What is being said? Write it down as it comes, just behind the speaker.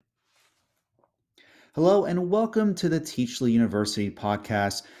Hello, and welcome to the Teachly University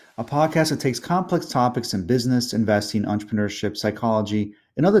podcast, a podcast that takes complex topics in business, investing, entrepreneurship, psychology,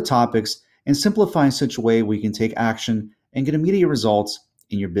 and other topics and simplify in such a way where you can take action and get immediate results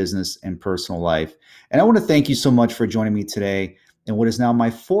in your business and personal life. And I want to thank you so much for joining me today in what is now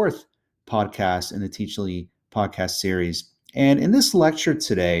my fourth podcast in the Teachly podcast series. And in this lecture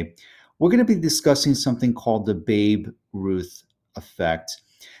today, we're going to be discussing something called the Babe Ruth effect.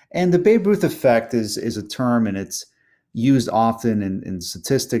 And the Babe Ruth effect is a term, and it's used often in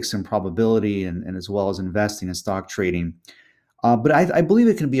statistics and probability, and as well as investing and stock trading. But I believe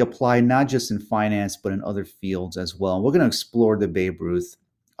it can be applied not just in finance, but in other fields as well. We're going to explore the Babe Ruth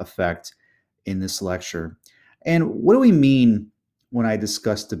effect in this lecture. And what do we mean when I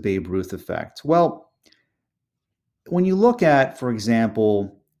discuss the Babe Ruth effect? Well, when you look at, for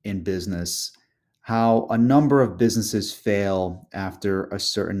example, in business, how a number of businesses fail after a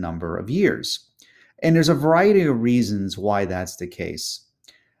certain number of years. And there's a variety of reasons why that's the case.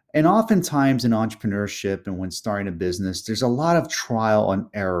 And oftentimes in entrepreneurship and when starting a business, there's a lot of trial and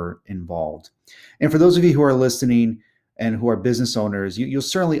error involved. And for those of you who are listening and who are business owners, you'll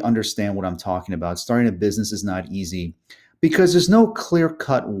certainly understand what I'm talking about. Starting a business is not easy because there's no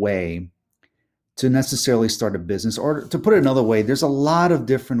clear-cut way to necessarily start a business. Or to put it another way, there's a lot of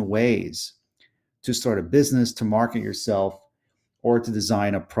different ways to start a business, to market yourself, or to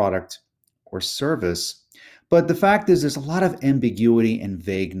design a product or service. But the fact is, there's a lot of ambiguity and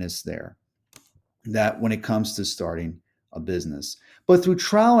vagueness there that when it comes to starting a business. But through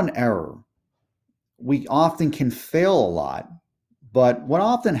trial and error, we often can fail a lot. But what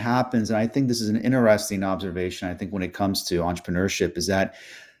often happens, and I think this is an interesting observation, I think when it comes to entrepreneurship, is that,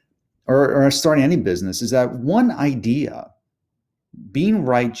 or starting any business, is that one idea being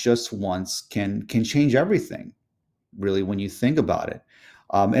right just once can change everything, really, when you think about it.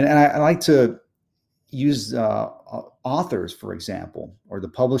 And I like to use authors, for example, or the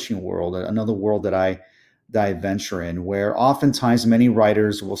publishing world, another world that I venture in, where oftentimes many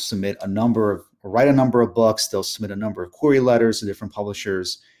writers will write a number of books. They'll submit a number of query letters to different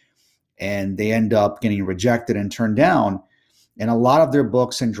publishers, and they end up getting rejected and turned down. And a lot of their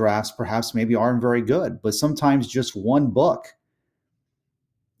books and drafts perhaps maybe aren't very good, but sometimes just one book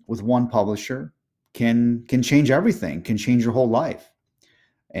with one publisher can change everything, can change your whole life.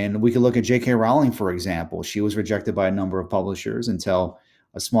 And we could look at J.K. Rowling, for example. She was rejected by a number of publishers until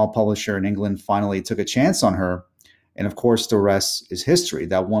a small publisher in England finally took a chance on her. And of course, the rest is history.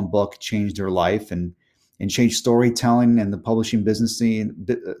 That one book changed her life and changed storytelling and the publishing business,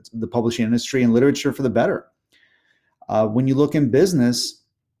 the publishing industry and literature for the better. When you look in business,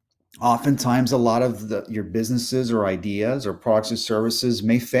 oftentimes a lot of your businesses or ideas or products or services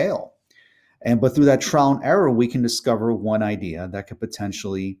may fail. But through that trial and error, we can discover one idea that could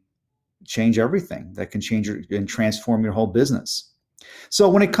potentially change everything, that can change and transform your whole business. So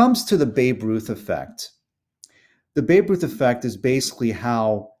when it comes to the Babe Ruth effect, the Babe Ruth effect is basically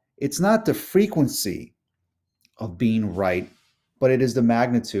how it's not the frequency of being right, but it is the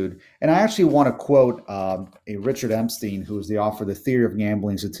magnitude. And I actually want to quote a Richard Epstein, who is the author of The Theory of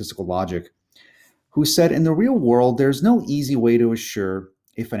Gambling Statistical Logic, who said, "In the real world, there's no easy way to assure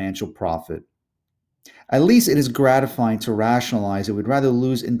a financial profit. At least it is gratifying to rationalize that we'd rather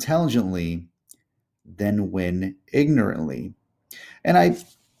lose intelligently than win ignorantly." And I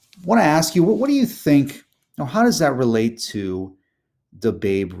want to ask you, what do you think, how does that relate to the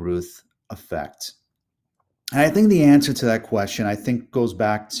Babe Ruth effect? And I think the answer to that question, I think, goes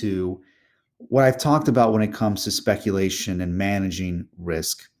back to what I've talked about when it comes to speculation and managing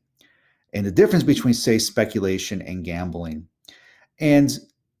risk and the difference between, say, speculation and gambling. And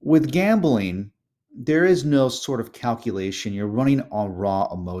with gambling, there is no sort of calculation. You're running on raw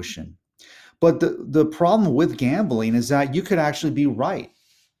emotion. But the problem with gambling is that you could actually be right.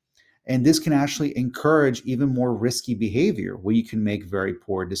 And this can actually encourage even more risky behavior where you can make very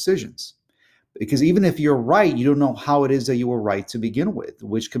poor decisions. Because even if you're right, you don't know how it is that you were right to begin with,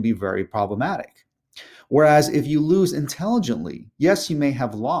 which could be very problematic. Whereas if you lose intelligently, yes, you may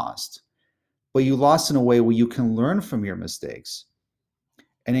have lost, but you lost in a way where you can learn from your mistakes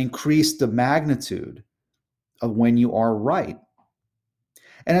and increase the magnitude of when you are right.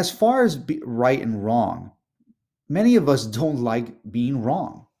 And as far as right and wrong, many of us don't like being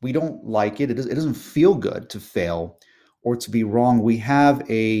wrong. We don't like it. It doesn't feel good to fail or to be wrong. We have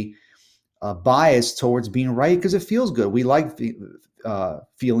a bias towards being right because it feels good. We like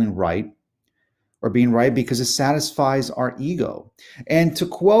feeling right or being right because it satisfies our ego. And to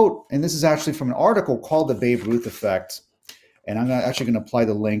quote, and this is actually from an article called The Babe Ruth Effect, and I'm actually going to apply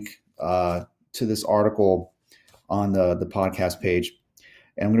the link to this article on the podcast page.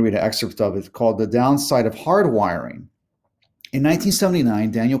 And I'm going to read an excerpt of it called The Downside of Hardwiring. In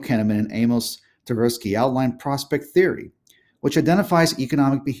 1979, Daniel Kahneman and Amos Tversky outlined prospect theory, which identifies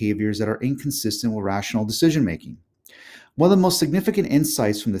economic behaviors that are inconsistent with rational decision making. One of the most significant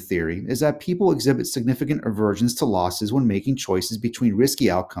insights from the theory is that people exhibit significant aversions to losses when making choices between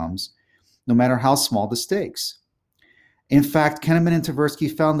risky outcomes, no matter how small the stakes. In fact, Kahneman and Tversky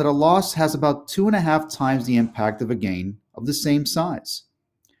found that a loss has about 2.5 times the impact of a gain of the same size.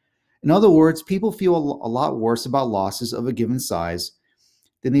 In other words, people feel a lot worse about losses of a given size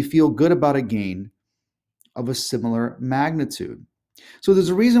than they feel good about a gain of a similar magnitude. So there's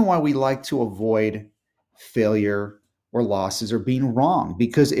a reason why we like to avoid failure or losses or being wrong,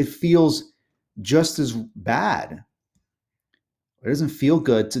 because it feels just as bad. It doesn't feel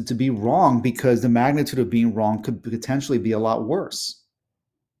good to be wrong, because the magnitude of being wrong could potentially be a lot worse,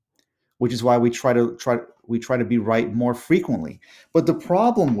 which is why we try to be right more frequently. But the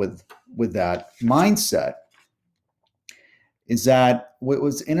problem with that mindset is that what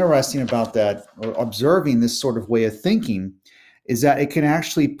was interesting about that, or observing this sort of way of thinking, is that it can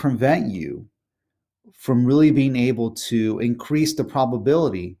actually prevent you from really being able to increase the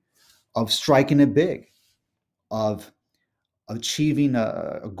probability of striking it big, of achieving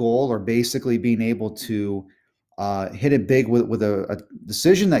a goal, or basically being able to hit it big with a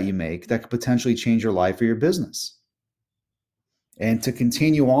decision that you make that could potentially change your life or your business. And to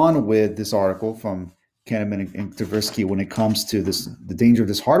continue on with this article from Kahneman and Tversky, when it comes to the danger of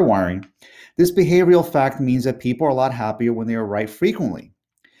this hardwiring, this behavioral fact means that people are a lot happier when they are right frequently.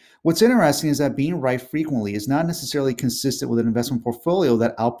 What's interesting is that being right frequently is not necessarily consistent with an investment portfolio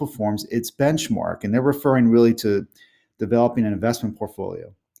that outperforms its benchmark. And they're referring really to developing an investment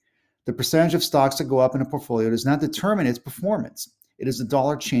portfolio. The percentage of stocks that go up in a portfolio does not determine its performance. It is the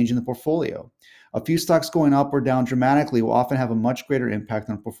dollar change in the portfolio. A few stocks going up or down dramatically will often have a much greater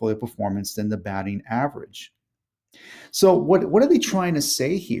impact on portfolio performance than the batting average. So what are they trying to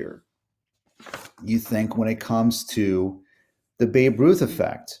say here, you think, when it comes to the Babe Ruth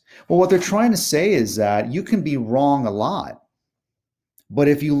effect? Well, what they're trying to say is that you can be wrong a lot, but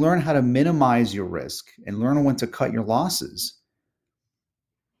if you learn how to minimize your risk and learn when to cut your losses,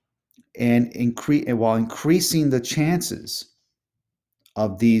 and while increasing the chances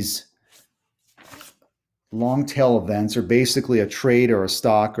of these long tail events, or basically a trade or a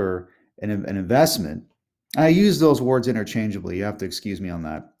stock or an investment. I use those words interchangeably. You have to excuse me on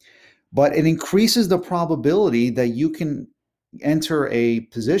that. But it increases the probability that you can enter a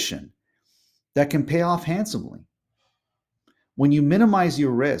position that can pay off handsomely. When you minimize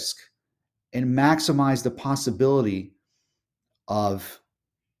your risk and maximize the possibility of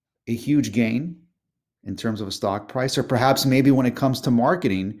a huge gain in terms of a stock price, or perhaps maybe when it comes to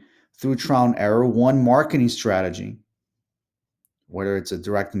marketing, through trial and error, one marketing strategy, whether it's a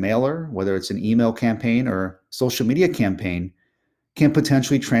direct mailer, whether it's an email campaign or social media campaign, can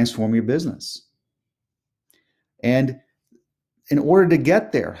potentially transform your business. And in order to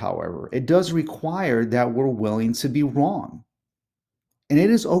get there, however, it does require that we're willing to be wrong. And it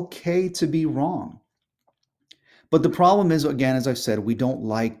is okay to be wrong. But the problem is, again, as I've said, we don't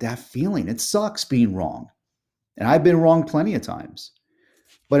like that feeling. It sucks being wrong. And I've been wrong plenty of times.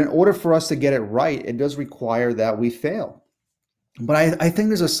 But in order for us to get it right, it does require that we fail. But I think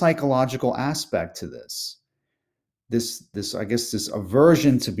there's a psychological aspect to this. I guess, this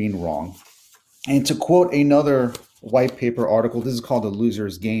aversion to being wrong. And to quote another white paper article, this is called The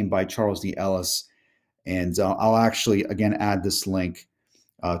Loser's Game by Charles D. Ellis. And I'll actually, again, add this link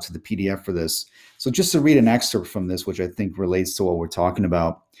to the PDF for this. So just to read an excerpt from this, which I think relates to what we're talking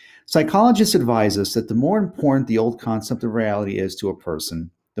about. Psychologists advise us that the more important the old concept of reality is to a person,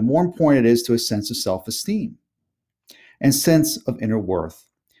 the more important it is to a sense of self-esteem and sense of inner worth.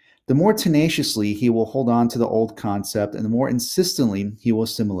 The more tenaciously he will hold on to the old concept, and the more insistently he will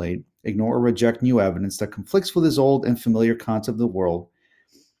assimilate, ignore, or reject new evidence that conflicts with his old and familiar concept of the world.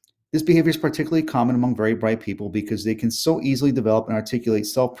 This behavior is particularly common among very bright people because they can so easily develop and articulate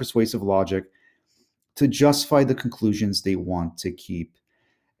self-persuasive logic to justify the conclusions they want to keep.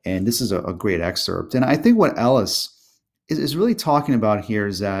 And this is a great excerpt. And I think what Ellis is really talking about here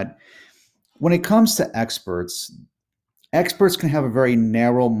is that when it comes to experts can have a very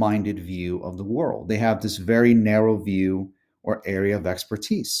narrow-minded view of the world. They have this very narrow view or area of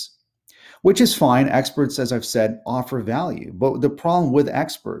expertise, which is fine. Experts, as I've said, offer value. But the problem with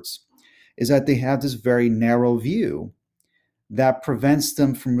experts is that they have this very narrow view that prevents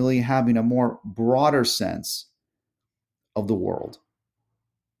them from really having a more broader sense of the world.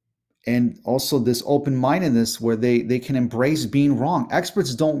 And also this open-mindedness where they can embrace being wrong.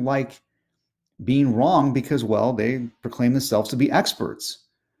 Experts don't like being wrong because, well, they proclaim themselves to be experts.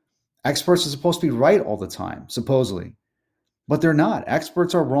 Experts are supposed to be right all the time, supposedly, but they're not.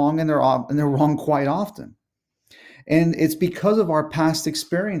 Experts are wrong, and they're wrong quite often. And it's because of our past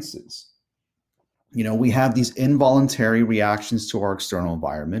experiences. We have these involuntary reactions to our external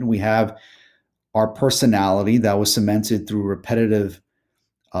environment. We have our personality that was cemented through repetitive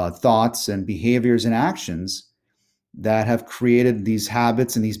thoughts and behaviors and actions that have created these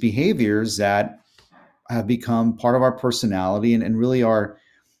habits and these behaviors that have become part of our personality, and really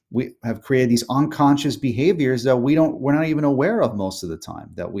we have created these unconscious behaviors that we're not even aware of most of the time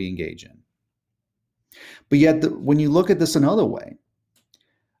that we engage in. But yet, when you look at this another way,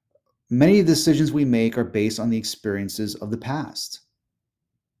 many of the decisions we make are based on the experiences of the past.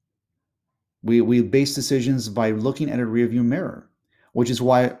 We base decisions by looking at a rearview mirror, which is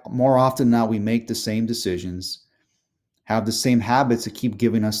why more often than not we make the same decisions, have the same habits that keep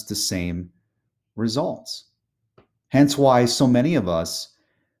giving us the same results. Hence why so many of us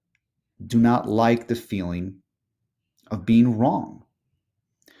do not like the feeling of being wrong.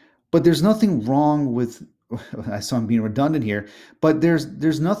 But there's nothing wrong with, so I'm being redundant here, but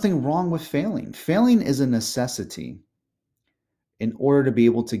there's nothing wrong with failing. Failing is a necessity in order to be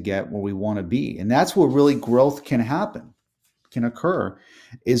able to get where we want to be. And that's where really growth can occur,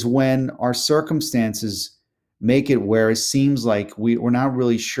 is when our circumstances make it where it seems like we're not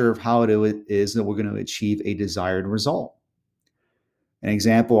really sure of how it is that we're going to achieve a desired result.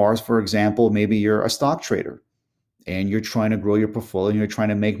 For example, maybe you're a stock trader and you're trying to grow your portfolio and you're trying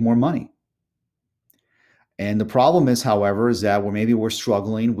to make more money. And the problem is, however, is that maybe we're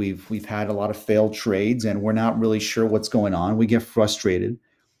struggling. We've had a lot of failed trades and we're not really sure what's going on. We get frustrated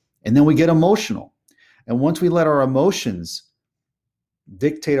and then we get emotional. And once we let our emotions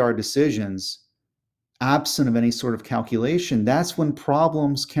dictate our decisions, absent of any sort of calculation, that's when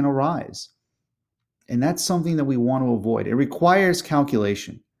problems can arise. And that's something that we want to avoid. It requires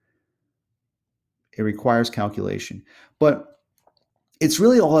calculation. But it's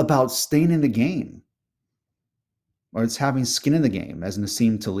really all about staying in the game, or it's having skin in the game, as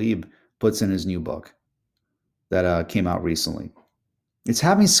Nassim Taleb puts in his new book that came out recently. It's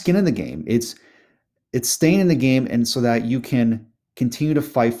having skin in the game. It's staying in the game, and so that you can continue to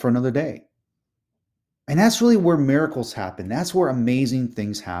fight for another day. And that's really where miracles happen. That's where amazing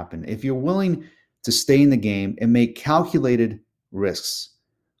things happen. If you're willing to stay in the game and make calculated risks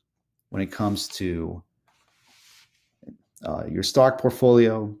when it comes to your stock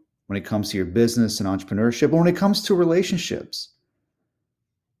portfolio, when it comes to your business and entrepreneurship, and when it comes to relationships.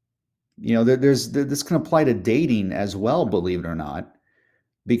 This can apply to dating as well, believe it or not,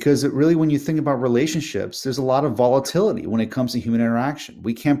 because when you think about relationships, there's a lot of volatility when it comes to human interaction.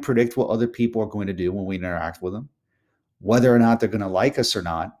 We can't predict what other people are going to do when we interact with them, whether or not they're going to like us or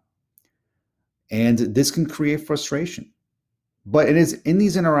not. And this can create frustration. But it is in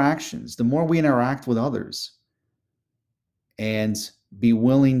these interactions, the more we interact with others and be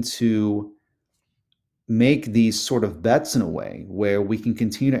willing to make these sort of bets in a way where we can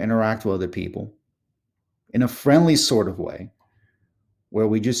continue to interact with other people in a friendly sort of way, where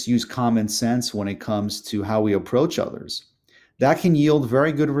we just use common sense when it comes to how we approach others, that can yield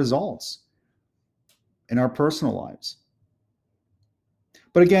very good results in our personal lives.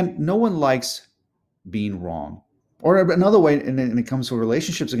 But again, no one likes being wrong. Or another way, and it comes to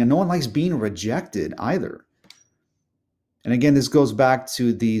relationships, again, no one likes being rejected either. And again, this goes back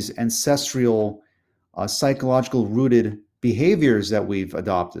to these ancestral, psychological rooted behaviors that we've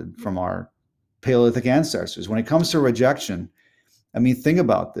adopted from our Paleolithic ancestors. When it comes to rejection, I mean, think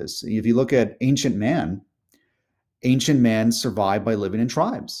about this. If you look at ancient man survived by living in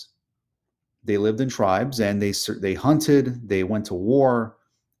tribes. They lived in tribes and they hunted, they went to war,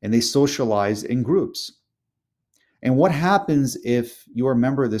 and they socialized in groups. And what happens if you're a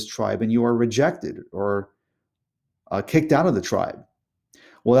member of this tribe and you are rejected or kicked out of the tribe?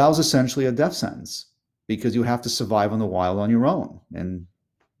 Well, that was essentially a death sentence, because you have to survive on the wild on your own, and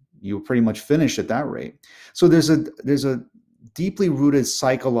you were pretty much finished at that rate. So there's a deeply rooted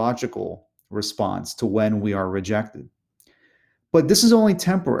psychological response to when we are rejected. But this is only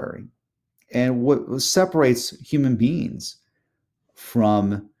temporary. And what separates human beings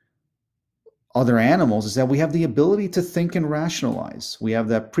from other animals is that we have the ability to think and rationalize. We have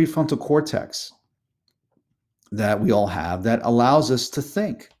that prefrontal cortex that we all have that allows us to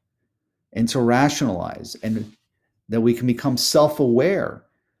think and to rationalize, and that we can become self-aware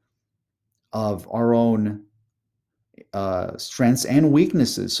of our own strengths and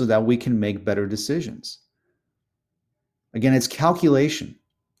weaknesses so that we can make better decisions. Again, it's calculation.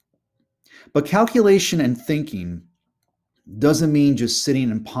 But calculation and thinking doesn't mean just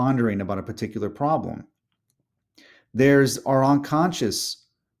sitting and pondering about a particular problem. There's our unconscious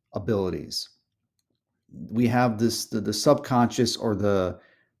abilities. We have this the subconscious, or the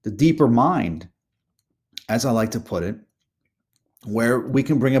deeper mind, as I like to put it, where we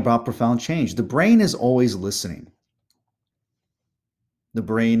can bring about profound change. The brain is always listening. The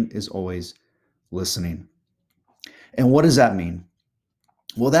brain is always listening. And what does that mean?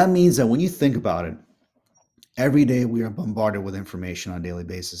 Well, that means that when you think about it, every day we are bombarded with information on a daily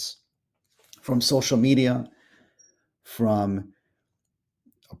basis, from social media, from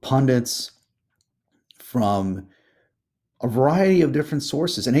pundits, from a variety of different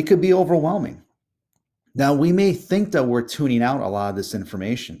sources, and it could be overwhelming. Now, we may think that we're tuning out a lot of this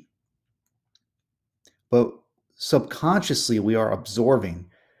information, but subconsciously we are absorbing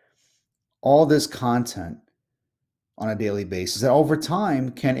all this content on a daily basis that over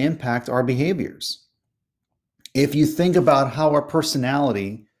time can impact our behaviors. If you think about how our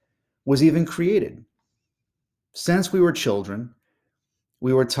personality was even created, since we were children,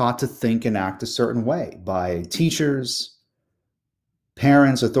 we were taught to think and act a certain way by teachers,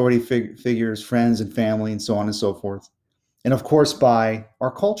 parents, authority figures, friends and family, and so on and so forth. And of course, by our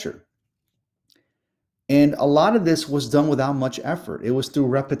culture. And a lot of this was done without much effort. It was through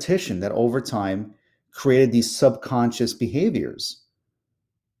repetition that over time created these subconscious behaviors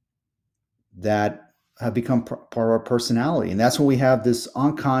that have become part of our personality. And that's when we have this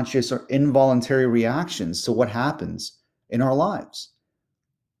unconscious or involuntary reactions to what happens in our lives.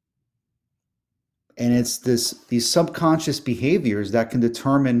 And it's these subconscious behaviors that can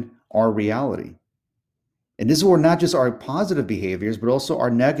determine our reality. And this is where not just our positive behaviors, but also our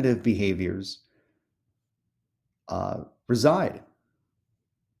negative behaviors reside.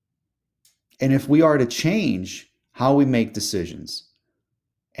 And if we are to change how we make decisions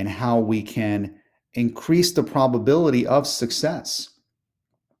and how we can increase the probability of success,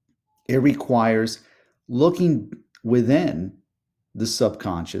 it requires looking within the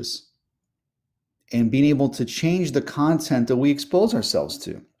subconscious and being able to change the content that we expose ourselves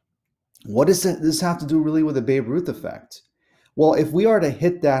to. What does this have to do really with the Babe Ruth effect? Well, if we are to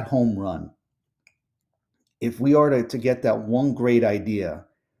hit that home run, if we are to get that one great idea,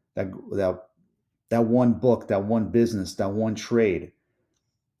 that one book, that one business, that one trade,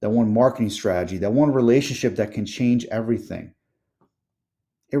 that one marketing strategy, that one relationship that can change everything,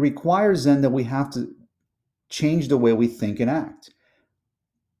 it requires then that we have to change the way we think and act.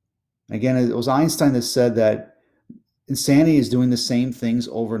 Again, it was Einstein that said that insanity is doing the same things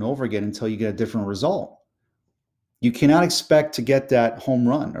over and over again until you get a different result. You cannot expect to get that home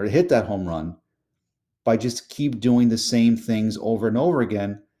run or to hit that home run by just keep doing the same things over and over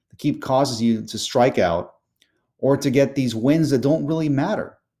again. That keep causes you to strike out or to get these wins that don't really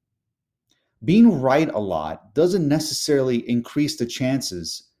matter. Being right a lot doesn't necessarily increase the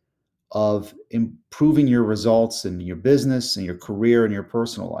chances of improving your results in your business and your career and your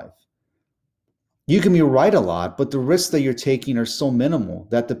personal life. You can be right a lot, but the risks that you're taking are so minimal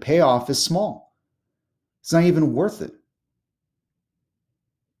that the payoff is small. It's not even worth it.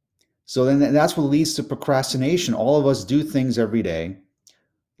 So then that's what leads to procrastination. All of us do things every day,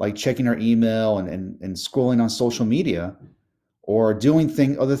 like checking our email and scrolling on social media, or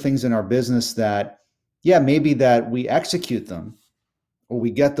doing other things in our business that, maybe that we execute them or we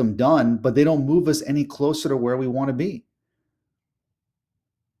get them done, but they don't move us any closer to where we want to be.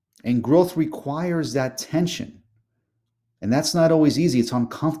 And growth requires that tension. And that's not always easy. It's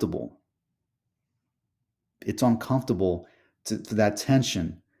uncomfortable. It's uncomfortable to that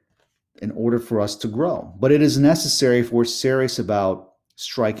tension in order for us to grow. But it is necessary if we're serious about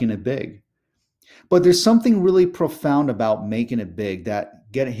striking it big. But there's something really profound about making it big,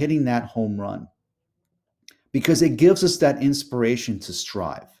 hitting that home run, because it gives us that inspiration to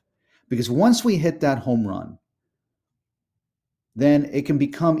strive. Because once we hit that home run, then it can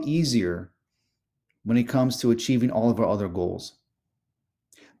become easier when it comes to achieving all of our other goals.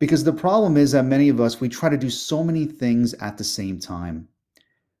 Because the problem is that many of us, we try to do so many things at the same time.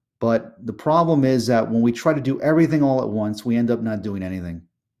 But the problem is that when we try to do everything all at once, we end up not doing anything.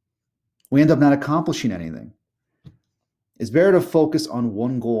 We end up not accomplishing anything. It's better to focus on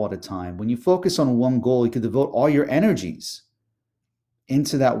one goal at a time. When you focus on one goal, you can devote all your energies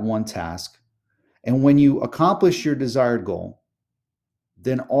into that one task. And when you accomplish your desired goal,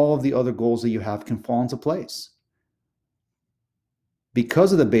 then all of the other goals that you have can fall into place.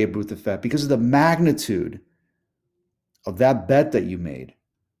 Because of the Babe Ruth effect, because of the magnitude of that bet that you made,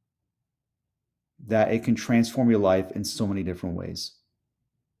 that it can transform your life in so many different ways.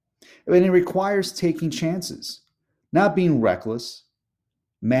 And it requires taking chances, not being reckless,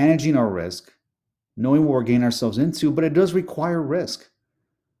 managing our risk, knowing what we're getting ourselves into, but it does require risk.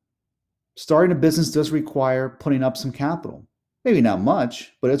 Starting a business does require putting up some capital. Maybe not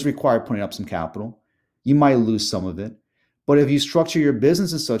much, but it's required putting up some capital. You might lose some of it. But if you structure your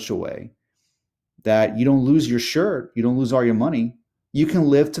business in such a way that you don't lose your shirt, you don't lose all your money, you can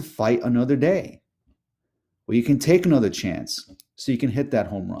live to fight another day. Or you can take another chance so you can hit that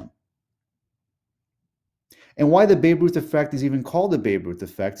home run. And why the Babe Ruth effect is even called the Babe Ruth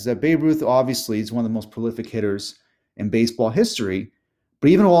effect is that Babe Ruth obviously is one of the most prolific hitters in baseball history. But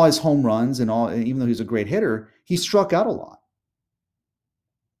even with all his home runs and even though he was a great hitter, he struck out a lot.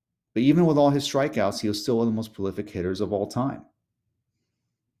 But even with all his strikeouts, he was still one of the most prolific hitters of all time.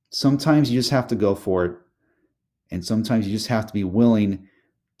 Sometimes you just have to go for it. And sometimes you just have to be willing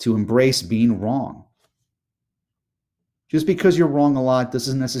to embrace being wrong. Just because you're wrong a lot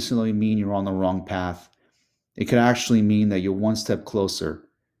doesn't necessarily mean you're on the wrong path. It could actually mean that you're one step closer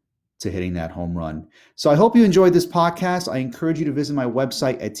to hitting that home run. So I hope you enjoyed this podcast. I encourage you to visit my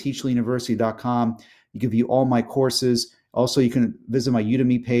website at teachlyuniversity.com. You can view all my courses. Also, you can visit my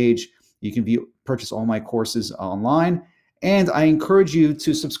Udemy page. You can purchase all my courses online. And I encourage you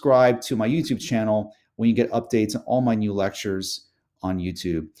to subscribe to my YouTube channel when you get updates on all my new lectures on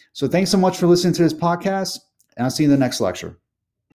YouTube. So thanks so much for listening to this podcast, and I'll see you in the next lecture.